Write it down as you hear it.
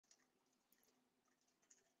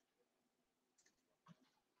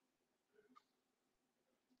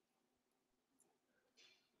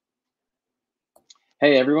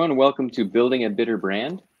Hey everyone, welcome to Building a Bitter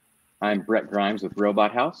Brand. I'm Brett Grimes with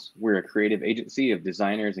Robot House. We're a creative agency of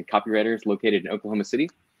designers and copywriters located in Oklahoma City.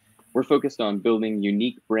 We're focused on building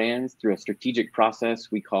unique brands through a strategic process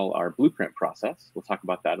we call our blueprint process. We'll talk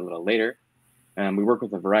about that a little later. We work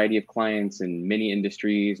with a variety of clients in many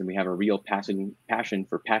industries, and we have a real passion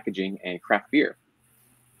for packaging and craft beer.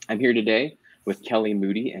 I'm here today with Kelly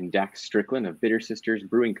Moody and Dax Strickland of Sisters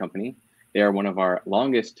Brewing Company. They are one of our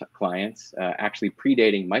longest clients, actually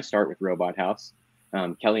predating my start with Robot House.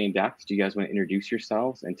 Kelly and Dax, do you guys want to introduce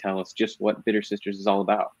yourselves and tell us just what Bitter Sisters is all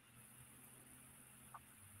about?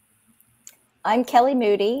 I'm Kelly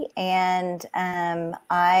Moody, and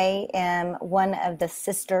I am one of the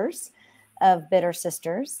sisters of Bitter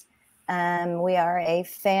Sisters. We are a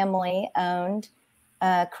family-owned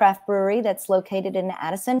craft brewery that's located in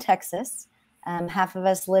Addison, Texas. Half of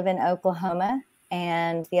us live in Oklahoma,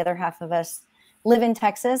 and the other half of us live in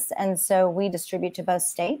Texas. And so we distribute to both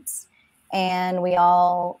states, and we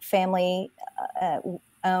all family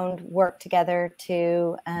owned work together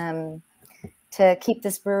to keep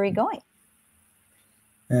this brewery going.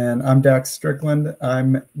 And I'm Dax Strickland.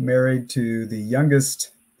 I'm married to the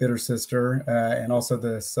youngest bitter sister and also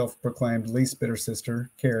the self-proclaimed least bitter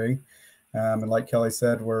sister, Carrie. And like Kelly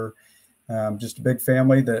said, we're just a big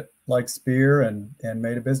family that likes beer and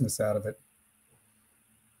made a business out of it.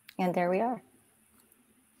 And there we are.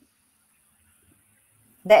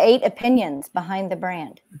 The 8 opinions behind the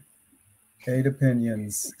brand. 8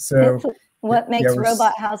 opinions. So what makes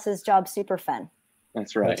Robot House's job super fun.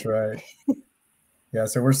 That's right. That's right. Yeah,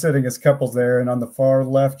 so we're sitting as couples there, and on the far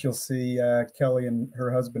left, you'll see Kelly and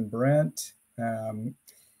her husband, Brent. In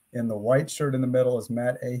the white shirt in the middle is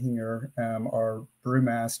Matt Ahinger, our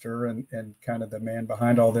brewmaster and kind of the man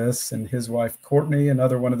behind all this, and his wife, Courtney,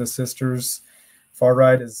 another one of the sisters. Far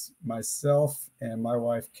right is myself and my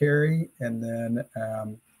wife, Carrie. And then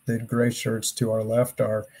the gray shirts to our left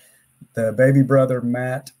are the baby brother,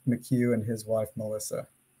 Matt McHugh, and his wife, Melissa.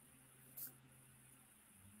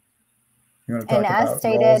 You want to talk about as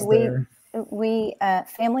stated, we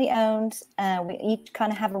family owned. We each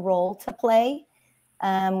kind of have a role to play,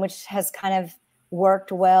 which has kind of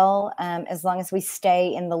worked well as long as we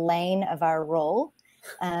stay in the lane of our role,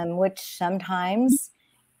 which sometimes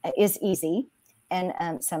is easy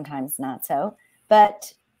and sometimes not so.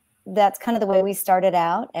 But that's kind of the way we started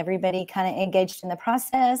out. Everybody kind of engaged in the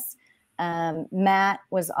process. Matt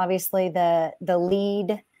was obviously the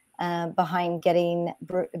lead behind getting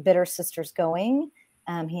Bitter Sisters going.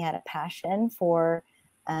 He had a passion for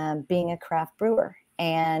being a craft brewer.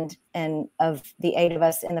 And of the 8 of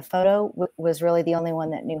us in the photo, was really the only one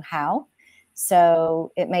that knew how.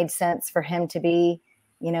 So it made sense for him to be,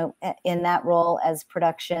 in that role as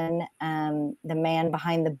production, the man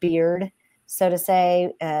behind the beard, so to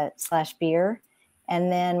say, / beer.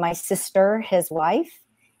 And then my sister, his wife,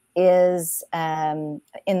 is in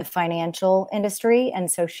the financial industry.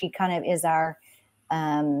 And so she kind of is our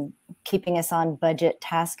keeping us on budget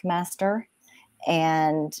taskmaster.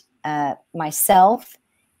 And myself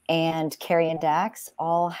and Carrie and Dax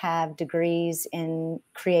all have degrees in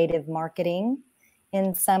creative marketing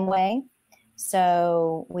in some way.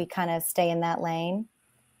 So we kind of stay in that lane.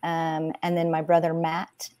 And then my brother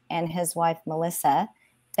Matt and his wife Melissa,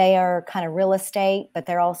 they are kind of real estate, but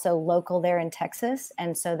they're also local there in Texas.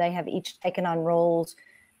 And so they have each taken on roles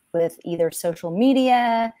with either social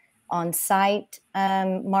media, on-site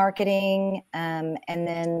marketing, and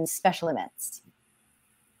then special events.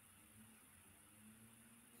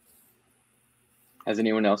 Has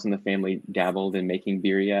anyone else in the family dabbled in making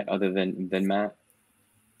beer yet, other than Matt?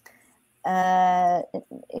 I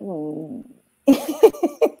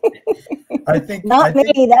think not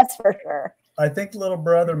me, that's for sure. I think little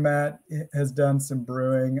brother Matt has done some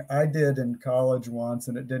brewing. I did in college once,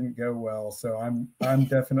 and it didn't go well. So I'm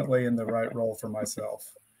definitely in the right role for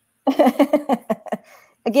myself.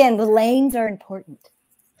 Again, the lanes are important.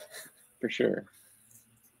 For sure.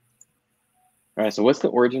 All right, so what's the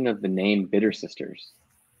origin of the name Bitter Sisters?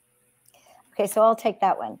 Okay, so I'll take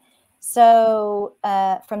that one. So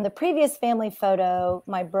from the previous family photo,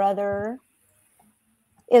 my brother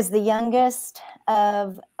is the youngest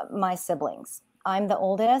of my siblings. I'm the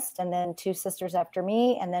oldest, and then 2 sisters after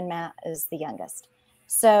me, and then Matt is the youngest.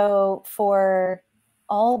 So for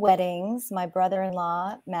all weddings, my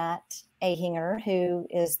brother-in-law, Matt Ahinger, who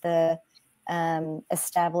is the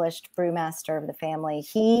established brewmaster of the family,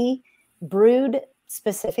 he brewed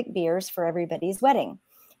specific beers for everybody's wedding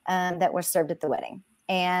that were served at the wedding.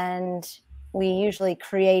 And we usually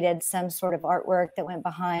created some sort of artwork that went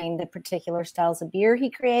behind the particular styles of beer he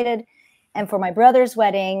created. And for my brother's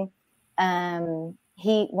wedding,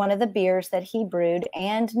 one of the beers that he brewed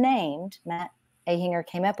and named, Matt Ahinger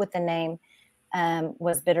came up with the name,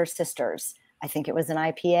 was Bitter Sisters. I think it was an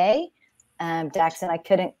IPA. Dax and I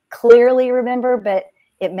couldn't clearly remember, but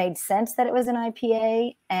it made sense that it was an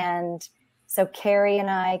IPA. And so Carrie and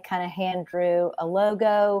I kind of hand drew a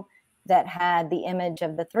logo that had the image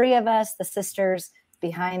of the three of us, the sisters,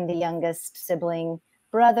 behind the youngest sibling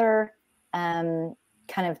brother, kind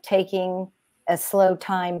of taking a slow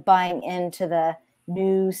time buying into the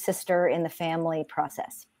new sister in the family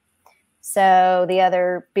process. So the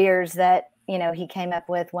other beers that, he came up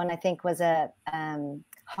with, one I think was a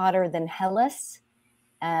Hotter Than Hellas,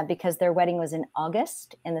 because their wedding was in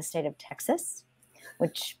August in the state of Texas,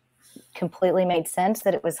 which completely made sense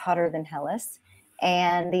that it was hotter than Hellas.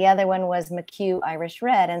 And the other one was McHugh Irish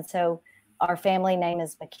Red. And so our family name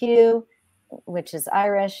is McHugh, which is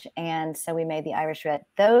Irish. And so we made the Irish Red.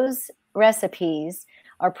 Those recipes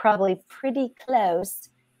are probably pretty close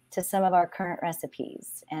to some of our current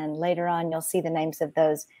recipes. And later on, you'll see the names of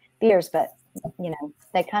those beers, but,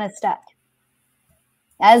 they kind of stuck,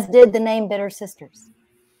 as did the name Bitter Sisters.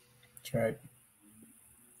 That's right.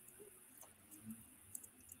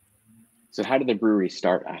 So how did the brewery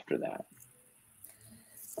start after that?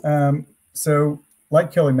 So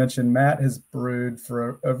like Kelly mentioned, Matt has brewed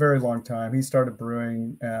for a very long time. He started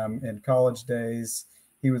brewing in college days.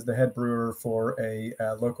 He was the head brewer for a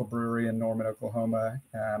local brewery in Norman, Oklahoma,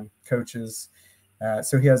 coaches.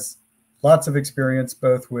 So he has lots of experience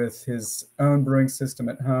both with his own brewing system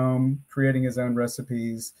at home, creating his own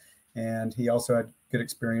recipes, and he also had good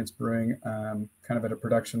experience brewing kind of at a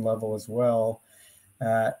production level as well.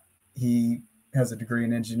 He has a degree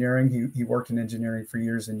in engineering. He worked in engineering for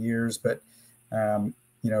years and years, but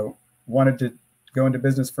wanted to go into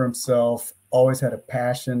business for himself, always had a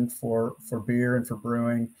passion for beer and for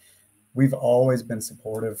brewing. We've always been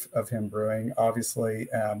supportive of him brewing. Obviously,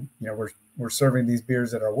 we're serving these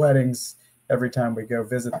beers at our weddings. Every time we go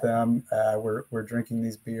visit them, we're drinking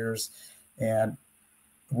these beers, and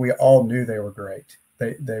we all knew they were great.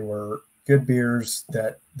 They were good beers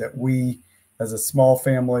that we, as a small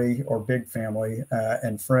family or big family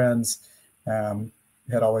and friends,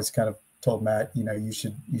 had always kind of told Matt, you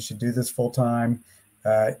should do this full time.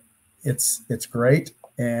 It's great.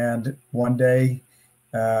 And one day,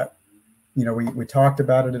 we talked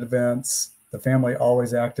about it at events. The family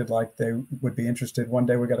always acted like they would be interested. One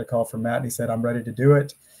day we got a call from Matt and he said, I'm ready to do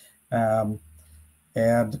it. And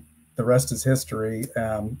the rest is history.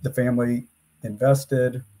 The family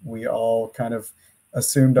invested. We all kind of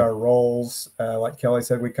assumed our roles. Like Kelly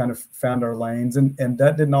said, we kind of found our lanes, and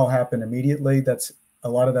that didn't all happen immediately. A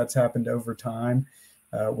lot of that's happened over time.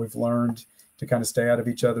 We've learned to kind of stay out of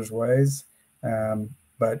each other's ways.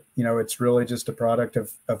 But, it's really just a product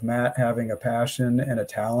of Matt having a passion and a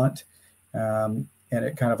talent. And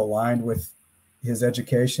it kind of aligned with his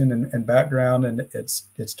education and background, and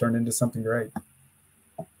it's turned into something great.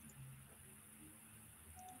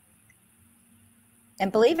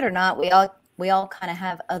 And believe it or not, we all kind of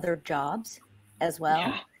have other jobs as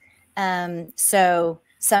well. Yeah. So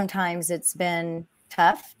sometimes it's been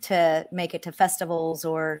tough to make it to festivals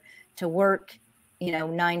or to work,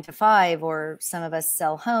 9 to 5, or some of us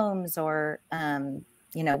sell homes or,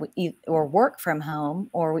 or work from home,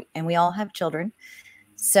 and we all have children.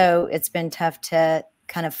 So it's been tough to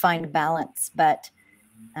kind of find balance. But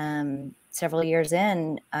several years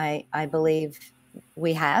in, I believe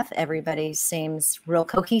everybody seems real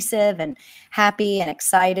cohesive and happy and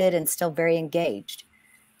excited and still very engaged,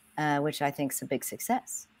 which I think is a big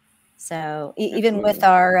success. So even with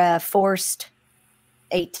our forced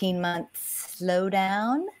 18-month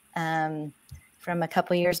slowdown from a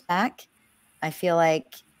couple years back, I feel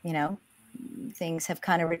like, things have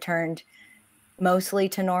kind of returned mostly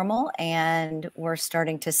to normal, and we're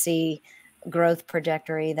starting to see growth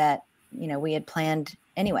trajectory that, we had planned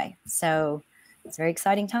anyway. So it's a very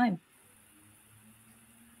exciting time.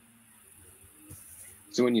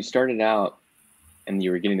 So when you started out and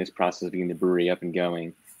you were getting this process of getting the brewery up and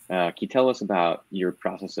going, can you tell us about your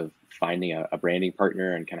process of finding a branding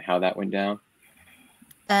partner and kind of how that went down?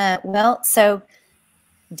 So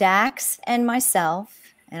Dax and myself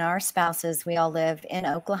and our spouses, we all live in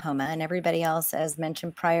Oklahoma, and everybody else, as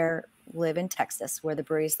mentioned prior, live in Texas, where the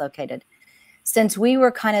brewery is located. Since we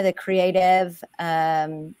were kind of the creative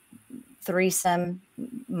threesome,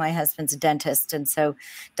 my husband's a dentist and so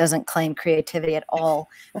doesn't claim creativity at all,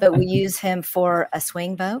 but we use him for a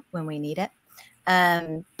swing vote when we need it.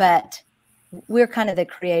 But we're kind of the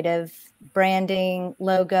creative branding,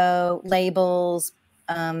 logo, labels,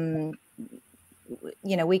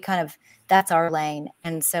 we kind of, that's our lane.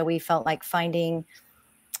 And so we felt like finding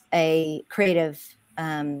a creative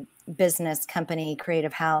business company,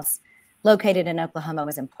 creative house located in Oklahoma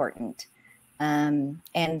was important.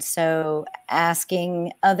 And so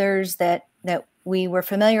asking others that we were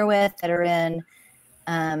familiar with that are in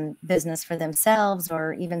business for themselves,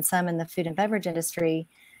 or even some in the food and beverage industry,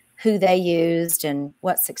 who they used and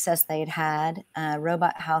what success they had.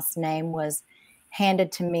 Robot House name was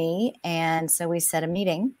handed to me. And so we set a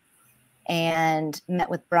meeting and met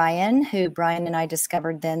with Brian, who Brian and I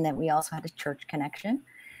discovered then that we also had a church connection.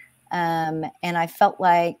 And I felt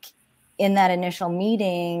like in that initial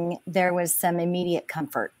meeting, there was some immediate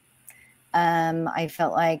comfort. I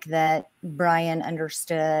felt like that Brian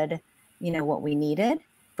understood, what we needed.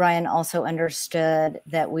 Brian also understood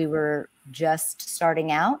that we were just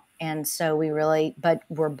starting out. And so we really,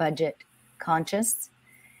 were budget conscious.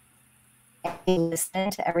 And he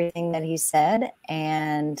listened to everything that he said.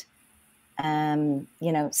 And,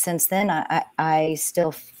 since then I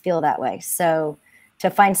still feel that way. So to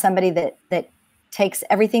find somebody that takes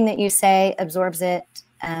everything that you say, absorbs it,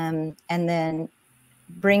 and then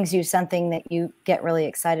brings you something that you get really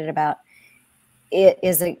excited about, it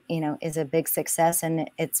is a big success, and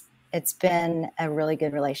it's been a really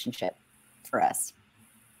good relationship for us.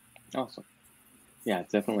 Awesome. Yeah,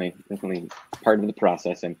 it's definitely part of the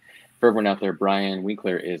process. And for everyone out there, Brian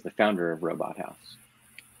Winkeler is the founder of Robot House.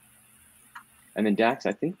 And then Dax,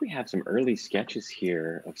 I think we have some early sketches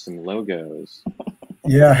here of some logos.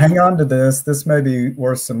 Yeah, hang on to this. This may be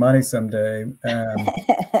worth some money someday.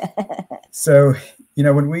 So,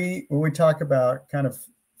 when we talk about kind of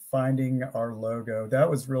finding our logo, that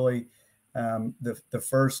was really the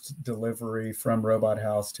first delivery from Robot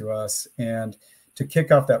House to us. And to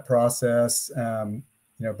kick off that process,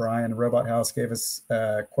 Brian, Robot House gave us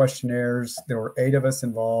questionnaires. There were 8 of us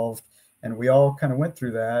involved, and we all kind of went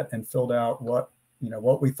through that and filled out what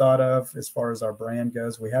we thought of as far as our brand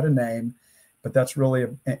goes. We had a name, but that's really,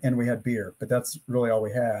 and we had beer, but that's really all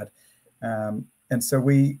we had. And so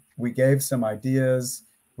we gave some ideas.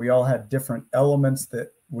 We all had different elements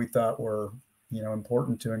that we thought were,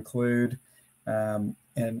 important to include. And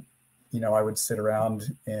I would sit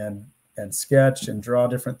around and sketch and draw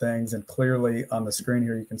different things. And clearly on the screen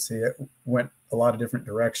here, you can see it went a lot of different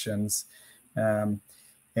directions.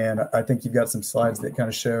 And I think you've got some slides that kind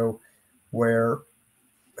of show where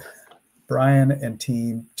Brian and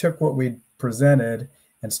team took what we presented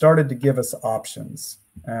and started to give us options.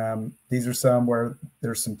 These are some where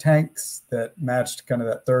there's some tanks that matched kind of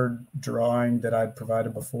that third drawing that I'd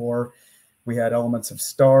provided before. We had elements of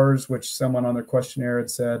stars, which someone on their questionnaire had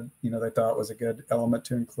said, they thought was a good element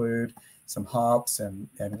to include, some hops and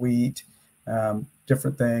wheat,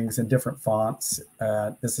 different things in different fonts.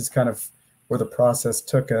 This is kind of where the process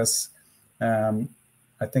took us.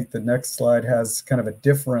 I think the next slide has kind of a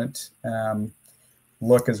different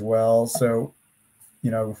look as well. So,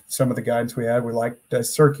 some of the guidance we had, we liked a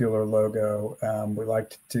circular logo. We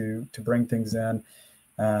liked to bring things in.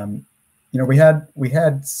 We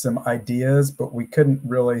had some ideas, but we couldn't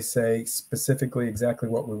really say specifically exactly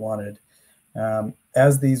what we wanted.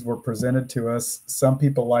 As these were presented to us, some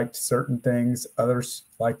people liked certain things, others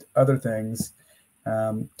liked other things.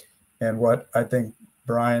 And what I think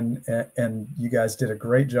Brian and you guys did a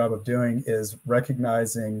great job of doing is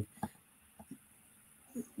recognizing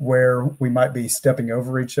where we might be stepping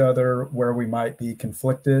over each other, where we might be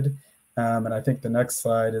conflicted. And I think the next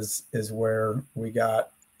slide is where we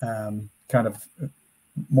got kind of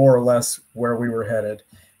more or less where we were headed.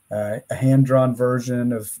 A hand-drawn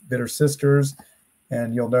version of Bitter Sisters.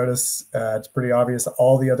 And you'll notice it's pretty obvious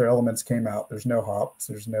all the other elements came out. There's no hops,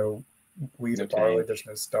 there's no wheat or barley, there's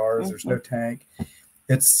no stars, there's no tank.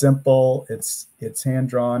 It's simple, it's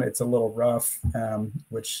hand-drawn, it's a little rough,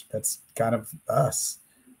 which that's kind of us.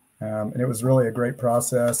 And it was really a great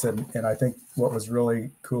process. And I think what was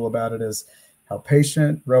really cool about it is how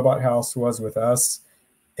patient Robot House was with us.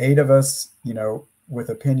 8 of us, with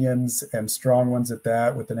opinions and strong ones at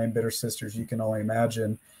that, with the name Bitter Sisters. You can only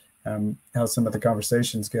imagine how some of the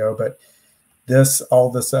conversations go. But this, all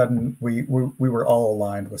of a sudden, we were all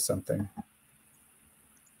aligned with something.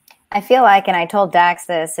 I feel like, and I told Dax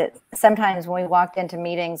this, sometimes when we walked into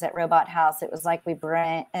meetings at Robot House, it was like we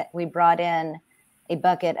brought in a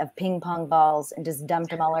bucket of ping pong balls and just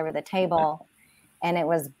dumped them all over the table. And it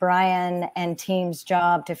was Brian and team's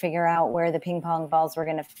job to figure out where the ping pong balls were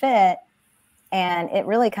going to fit. And it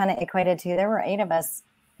really kind of equated to, there were 8 of us,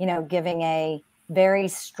 giving a very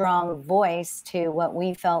strong voice to what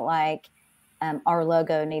we felt like our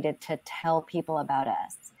logo needed to tell people about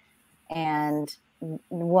us. And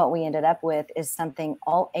what we ended up with is something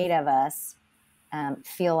all 8 of us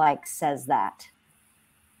feel like says that.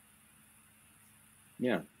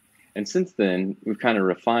 Yeah. And since then, we've kind of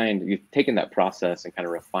we've taken that process and kind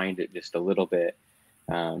of refined it just a little bit.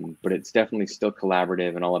 But it's definitely still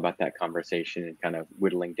collaborative and all about that conversation and kind of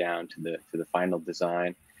whittling down to the final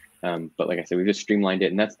design. But like I said, we've just streamlined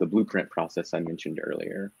it, and that's the blueprint process I mentioned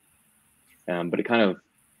earlier. But it kind of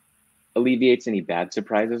alleviates any bad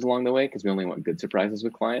surprises along the way, because we only want good surprises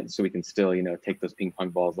with clients. So we can still, take those ping pong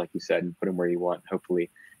balls, like you said, and put them where you want, hopefully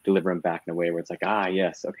deliver them back in a way where it's like,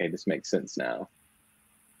 yes, okay, this makes sense now.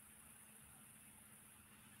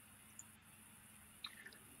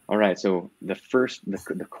 All right, so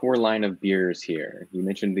the core line of beers here, you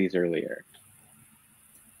mentioned these earlier.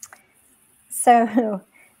 So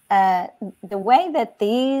the way that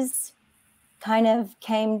these kind of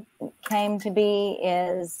came to be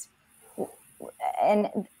is,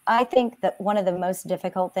 and I think that one of the most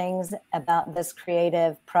difficult things about this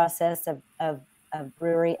creative process of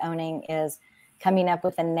brewery owning is coming up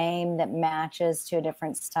with a name that matches to a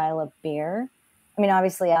different style of beer. I mean,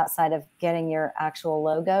 obviously, outside of getting your actual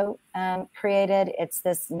logo created, it's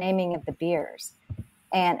this naming of the beers.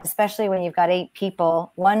 And especially when you've got 8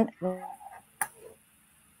 people, one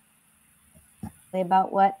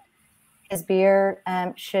about what his beer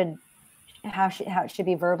how it should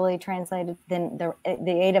be verbally translated, then the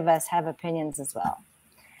 8 of us have opinions as well.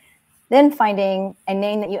 Then finding a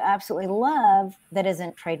name that you absolutely love that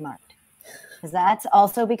isn't trademarked, because that's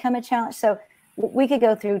also become a challenge. So we could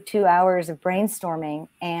go through 2 hours of brainstorming,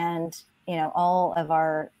 and all of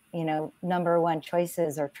our number 1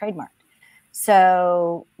 choices are trademarked.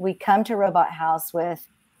 So we come to Robot House with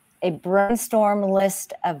a brainstorm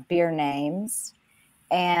list of beer names,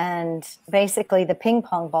 and basically the ping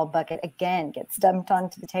pong ball bucket again gets dumped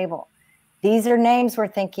onto the table. These are names we're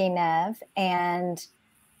thinking of, and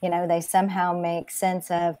they somehow make sense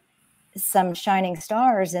of some shining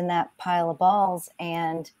stars in that pile of balls,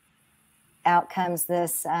 and out comes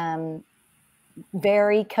this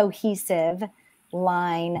very cohesive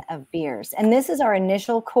line of beers. And this is our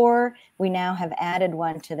initial core. We now have added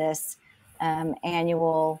one to this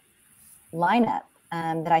annual lineup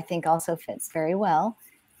that I think also fits very well.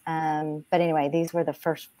 But anyway, these were the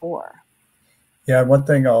first 4. Yeah, one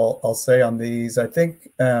thing I'll say on these, I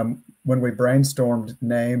think when we brainstormed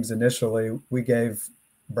names initially, we gave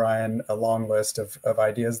Brian a long list of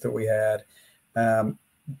ideas that we had.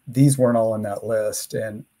 These weren't all in that list,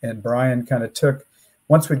 and Brian kind of took,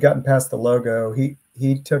 once we'd gotten past the logo,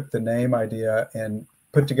 he took the name idea and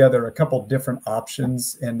put together a couple different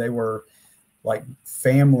options, and they were like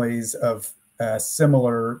families of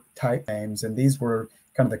similar type names, and these were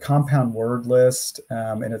kind of the compound word list,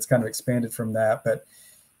 and it's kind of expanded from that. But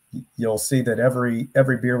you'll see that every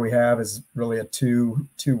beer we have is really a two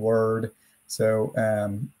word. So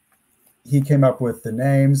he came up with the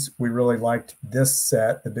names. We really liked this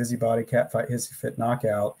set, the Busybody, Catfight, Hissy Fit,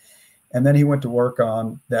 Knockout. And then he went to work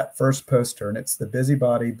on that first poster, and it's the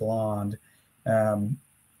Busybody Blonde.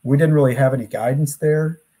 We didn't really have any guidance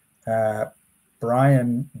there.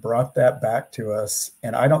 Brian brought that back to us,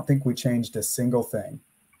 and I don't think we changed a single thing.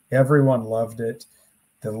 Everyone loved it.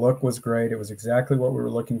 The look was great. It was exactly what we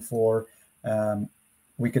were looking for.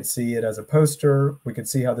 We could see it as a poster. We could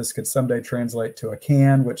see how this could someday translate to a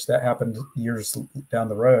can, which that happened years down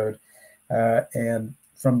the road. And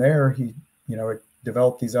from there, he,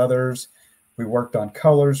 developed these others. We worked on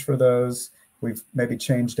colors for those. We've maybe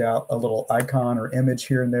changed out a little icon or image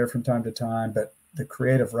here and there from time to time, but the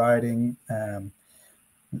creative writing,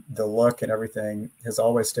 the look and everything has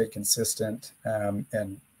always stayed consistent.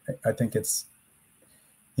 And I think it's,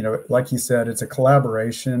 like you said, it's a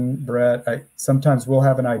collaboration, Brett. Sometimes we'll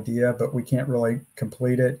have an idea, but we can't really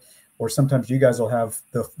complete it. Or sometimes you guys will have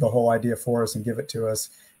the whole idea for us and give it to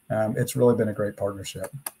us. It's really been a great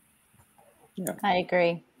partnership. Yeah, I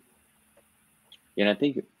agree. Yeah, and I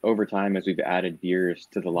think over time, as we've added beers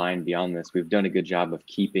to the line beyond this, we've done a good job of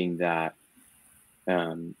keeping that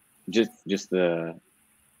just the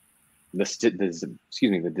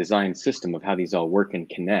design system of how these all work and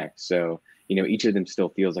connect. So, each of them still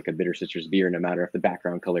feels like a Bitter Sisters beer, no matter if the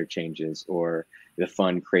background color changes or the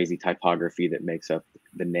fun, crazy typography that makes up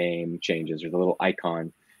the name changes or the little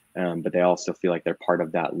icon. But they also feel like they're part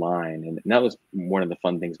of that line. And that was one of the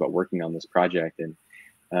fun things about working on this project.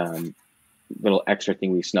 And little extra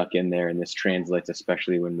thing we snuck in there, and this translates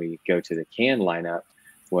especially when we go to the can lineup,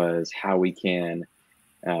 was how we can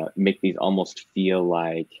make these almost feel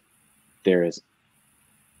like there is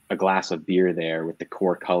a glass of beer there, with the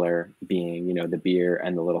core color being, the beer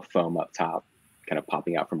and the little foam up top kind of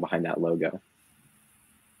popping out from behind that logo.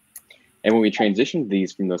 And when we transitioned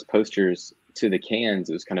these from those posters to the cans,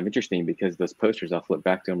 it was kind of interesting because those posters, I'll flip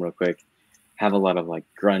back to them real quick, have a lot of like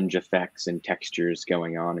grunge effects and textures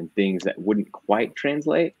going on and things that wouldn't quite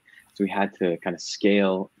translate. So we had to kind of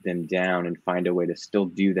scale them down and find a way to still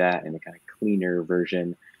do that in a kind of cleaner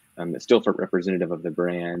version that's still representative of the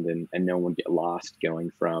brand, and no one get lost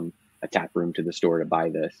going from a tap room to the store to buy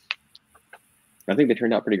this. I think they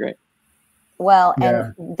turned out pretty great. Well,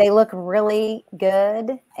 and they look really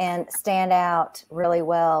good and stand out really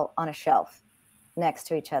well on a shelf next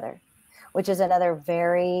to each other, which is another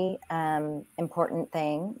very important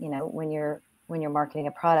thing, you know, when you're marketing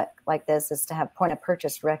a product like this, is to have point of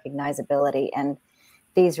purchase recognizability. And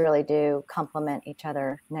these really do complement each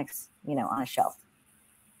other next, you know, on a shelf.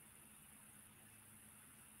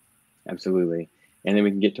 Absolutely. And then we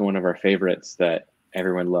can get to one of our favorites that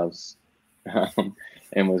everyone loves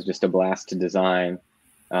and was just a blast to design.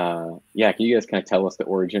 Yeah, can you guys kind of tell us the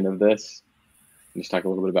origin of this? Just talk a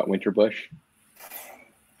little bit about Winterbush.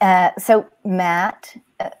 So Matt,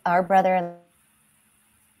 our brother,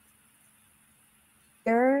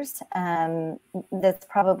 that's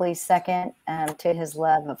probably second to his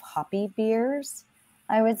love of hoppy beers,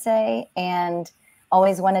 I would say, and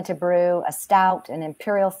always wanted to brew a stout, an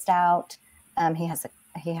imperial stout.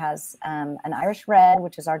 He has an Irish red,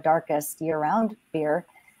 which is our darkest year-round beer,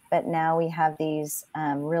 but now we have these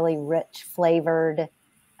really rich flavored,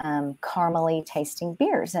 caramely tasting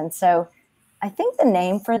beers. And so I think the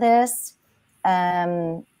name for this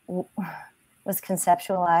was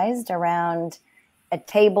conceptualized around a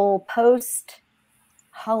table post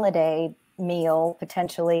holiday meal,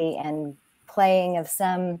 potentially, and playing of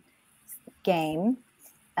some game,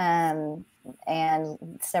 and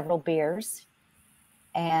several beers.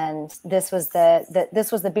 And this was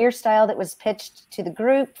the beer style that was pitched to the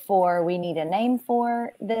group for, we need a name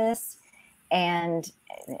for this. And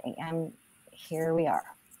here we are.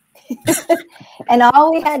 And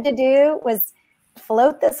all we had to do was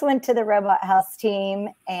float this one to the Robot House team,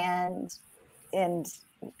 and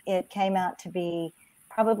it came out to be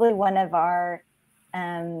probably one of our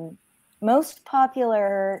most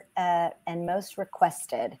popular and most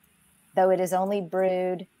requested, though it is only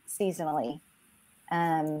brewed seasonally.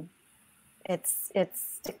 It's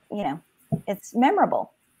you know, it's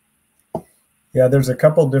memorable. Yeah, there's a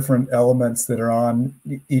couple different elements that are on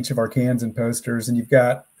each of our cans and posters, and you've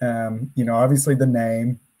got you know, obviously the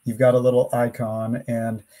name, you've got a little icon,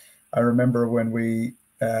 and I remember when we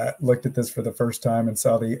looked at this for the first time and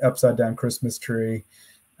saw the upside down Christmas tree,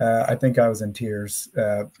 I think I was in tears,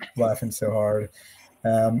 laughing so hard.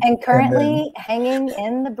 And currently hanging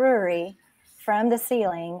in the brewery from the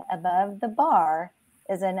ceiling above the bar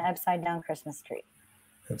is an upside down Christmas tree.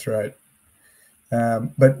 That's right.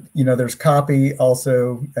 But, you know, there's copy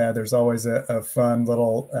also. There's always a fun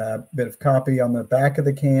little bit of copy on the back of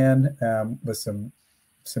the can with some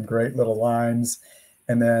great little lines,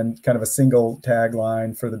 and then kind of a single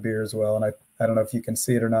tagline for the beer as well. And I don't know if you can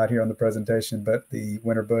see it or not here on the presentation, but the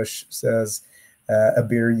Winterbush says a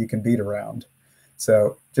beer you can beat around.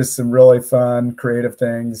 So just some really fun, creative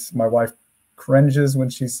things. My wife cringes when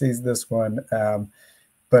she sees this one,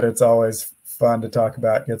 but it's always fun to talk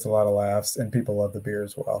about, gets a lot of laughs, and people love the beer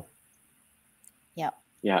as well. Yep.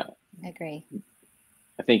 Yeah. I agree.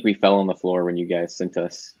 I think we fell on the floor when you guys sent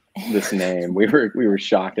us this name. We were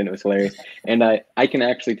shocked, and it was hilarious. And I can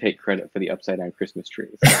actually take credit for the upside down Christmas tree.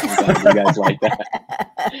 So I'm glad you guys like that.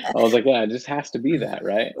 I was like, yeah, it just has to be that,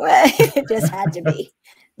 right? Well, it just had to be.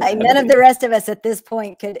 Like, none of the rest of us at this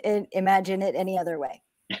point could imagine it any other way.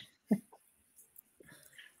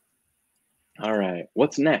 All right,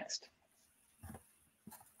 what's next?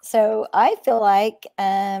 So I feel like,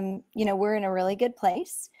 you know, we're in a really good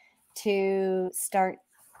place to start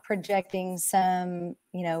projecting some,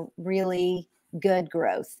 you know, really good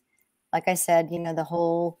growth. Like I said, you know, the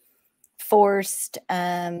whole forced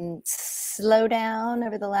slowdown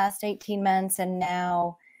over the last 18 months, and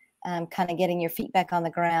now kind of getting your feet back on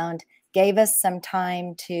the ground gave us some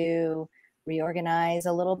time to reorganize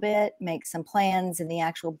a little bit, make some plans in the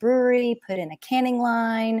actual brewery, put in a canning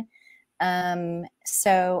line.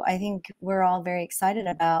 So I think we're all very excited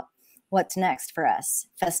about what's next for us.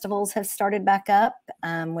 Festivals have started back up,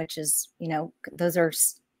 which is, you know, those are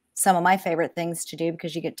some of my favorite things to do,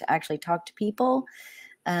 because you get to actually talk to people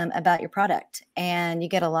about your product, and you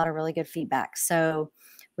get a lot of really good feedback. So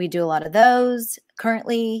we do a lot of those.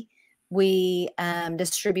 Currently, we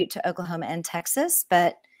distribute to Oklahoma and Texas,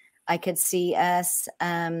 but I could see us,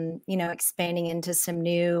 you know, expanding into some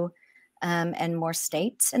new and more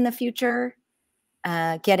states in the future.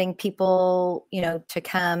 Getting people, you know, to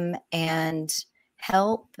come and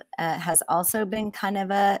help has also been kind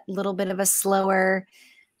of a little bit of a slower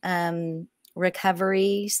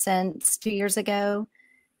recovery since 2 years ago.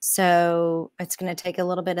 So it's going to take a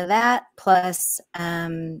little bit of that, plus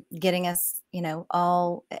getting us,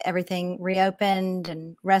 everything reopened,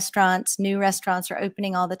 and new restaurants are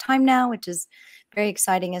opening all the time now, which is very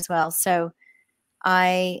exciting as well. So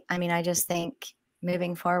I just think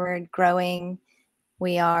moving forward, growing,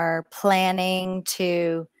 we are planning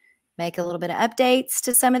to make a little bit of updates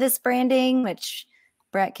to some of this branding, which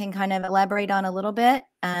Brett can kind of elaborate on a little bit,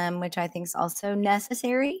 which I think is also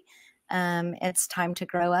necessary. It's time to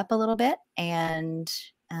grow up a little bit and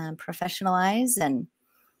professionalize. And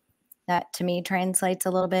that to me translates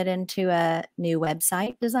a little bit into a new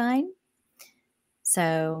website design.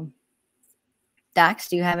 So Dax,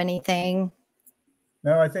 do you have anything?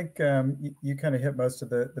 No, I think you kind of hit most of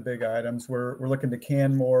the big items. We're looking to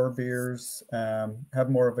can more beers, have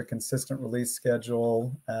more of a consistent release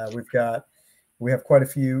schedule. We have quite a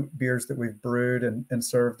few beers that we've brewed and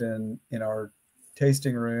served in our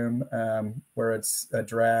tasting room, where it's a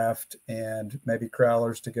draft and maybe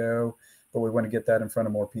crowlers to go, but we want to get that in front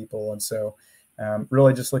of more people. And so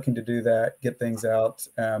really just looking to do that, get things out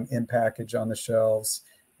in package on the shelves,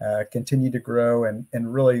 continue to grow and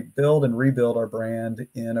really build and rebuild our brand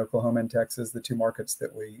in Oklahoma and Texas, the two markets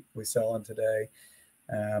that we sell in today.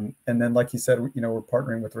 And then, like you said, we're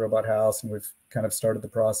partnering with Robot House, and we've kind of started the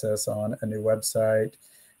process on a new website,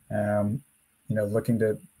 looking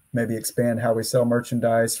to maybe expand how we sell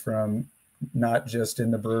merchandise from not just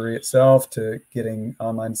in the brewery itself to getting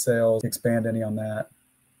online sales, expand any on that.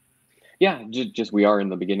 Yeah, just we are in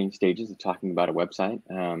the beginning stages of talking about a website.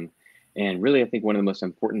 And really, I think one of the most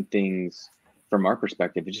important things from our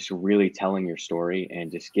perspective is just really telling your story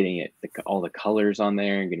and just getting all the colors on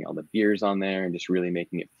there and getting all the beers on there and just really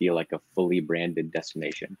making it feel like a fully branded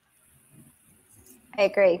destination. I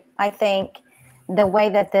agree. I think the way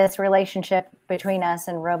that this relationship between us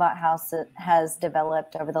and Robot House has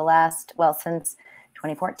developed over the last, since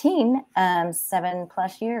 2014,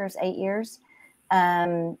 8 years,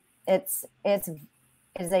 it's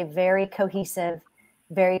a very cohesive,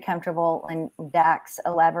 very comfortable. And Dax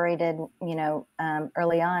elaborated,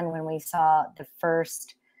 early on when we saw the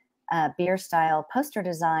first beer style poster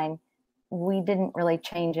design, we didn't really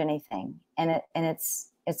change anything. And it's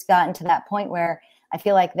gotten to that point where I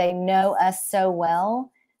feel like they know us so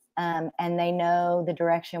well, and they know the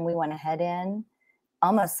direction we want to head in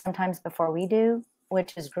almost sometimes before we do,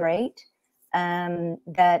 which is great.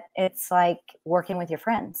 That it's like working with your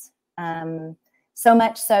friends. So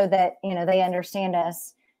much so that, they understand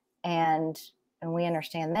us and we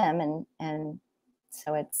understand them. And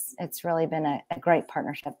so it's really been a great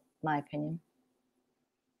partnership, in my opinion.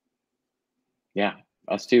 Yeah,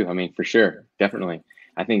 us too. I mean, for sure. Definitely.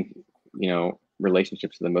 I think,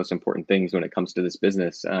 relationships are the most important things when it comes to this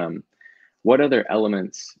business. What other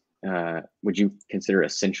elements would you consider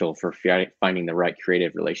essential for finding the right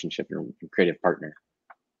creative relationship or creative partner?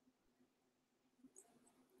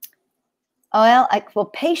 Well,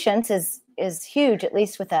 patience is huge, at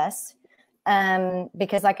least with us,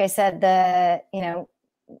 because, like I said, the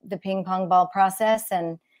ping pong ball process,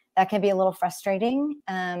 and that can be a little frustrating,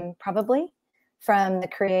 probably from the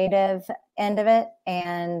creative end of it,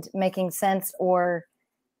 and making sense, or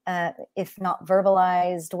if not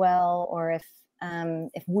verbalized well, or if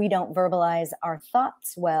we don't verbalize our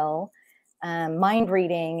thoughts well, mind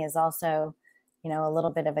reading is also, a little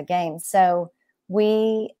bit of a game. So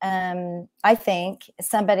I think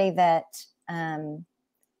somebody that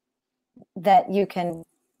you can,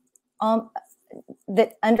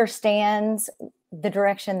 that understands the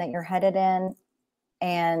direction that you're headed in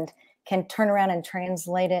and can turn around and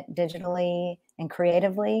translate it digitally and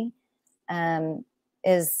creatively,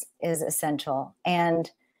 is essential. And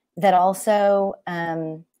that also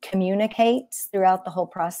communicates throughout the whole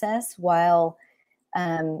process while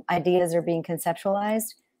ideas are being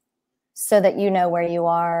conceptualized, so that you know where you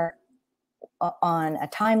are on a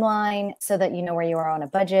timeline, so that you know where you are on a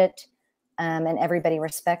budget, and everybody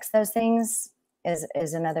respects those things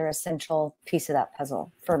is another essential piece of that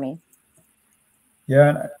puzzle for me. Yeah,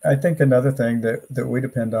 and I think another thing that we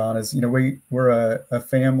depend on is, we're a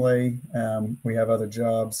family. We have other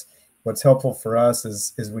jobs. What's helpful for us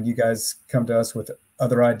is when you guys come to us with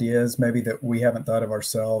other ideas, maybe that we haven't thought of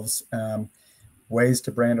ourselves, ways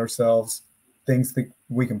to brand ourselves, things that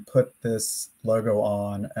we can put this logo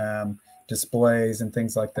on, displays and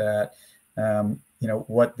things like that.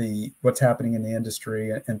 What's happening in the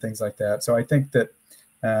industry and things like that. So I think that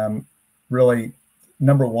really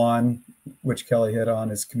number one, which Kelly hit on,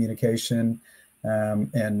 is communication,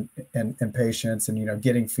 and patience, and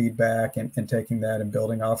getting feedback and taking that and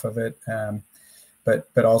building off of it,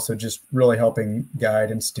 but also just really helping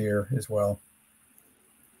guide and steer as well.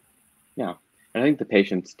 Yeah, And I think the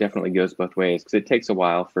patience definitely goes both ways, because it takes a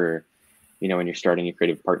while for, when you're starting a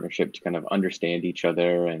creative partnership, to kind of understand each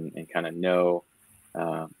other and kind of know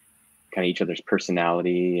kind of each other's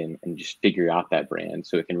personality and just figure out that brand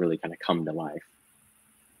so it can really kind of come to life.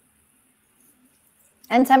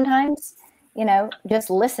 And sometimes, just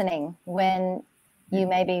listening when you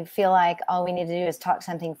maybe feel like all we need to do is talk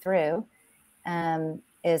something through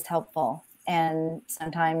is helpful. And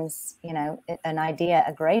sometimes,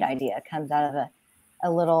 a great idea comes out of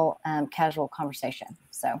a little casual conversation.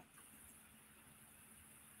 So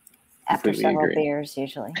after Completely several agree. beers,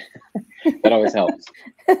 usually. That always helps.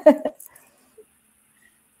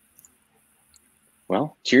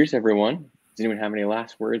 Well, cheers, everyone. Does anyone have any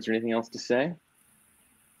last words or anything else to say?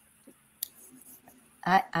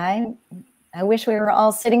 I wish we were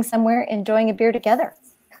all sitting somewhere enjoying a beer together.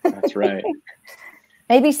 That's right.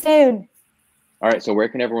 Maybe soon. All right. So where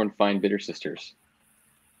can everyone find Bitter Sisters?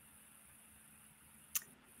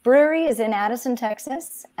 Brewery is in Addison,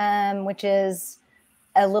 Texas, which is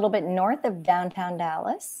a little bit north of downtown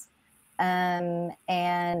Dallas.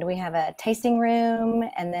 And we have a tasting room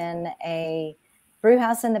and then a brew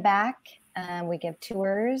house in the back. We give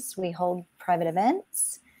tours. We hold private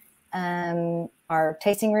events. Our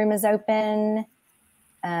tasting room is open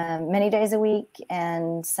many days a week,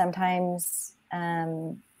 and sometimes,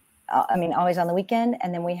 always on the weekend.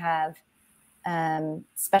 And then we have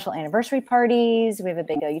special anniversary parties. We have a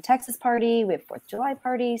big OU Texas party. We have 4th of July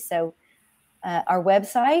parties. So our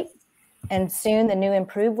website, and soon the new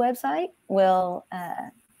improved website, will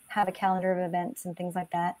have a calendar of events and things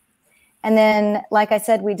like that. And then, like I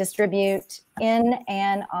said, we distribute in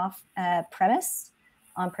and off premise,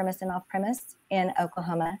 on premise and off premise, in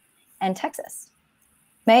Oklahoma and Texas.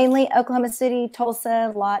 Mainly Oklahoma City,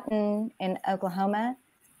 Tulsa, Lawton in Oklahoma.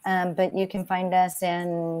 But you can find us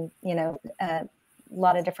in, a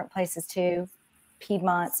lot of different places too,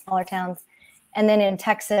 Piedmont, smaller towns. And then in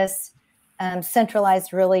Texas,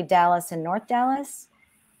 centralized really Dallas and North Dallas.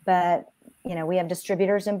 But, we have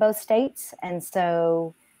distributors in both states. And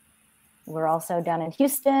so we're also down in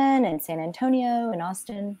Houston and San Antonio and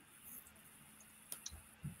Austin.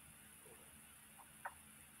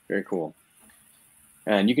 Very cool.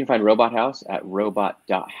 And you can find Robot House at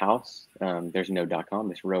robot.house. There's no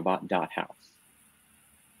 .com, it's robot.house.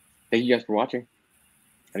 Thank you guys for watching.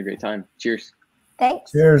 Had a great time. Cheers.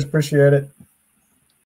 Thanks. Cheers. Appreciate it.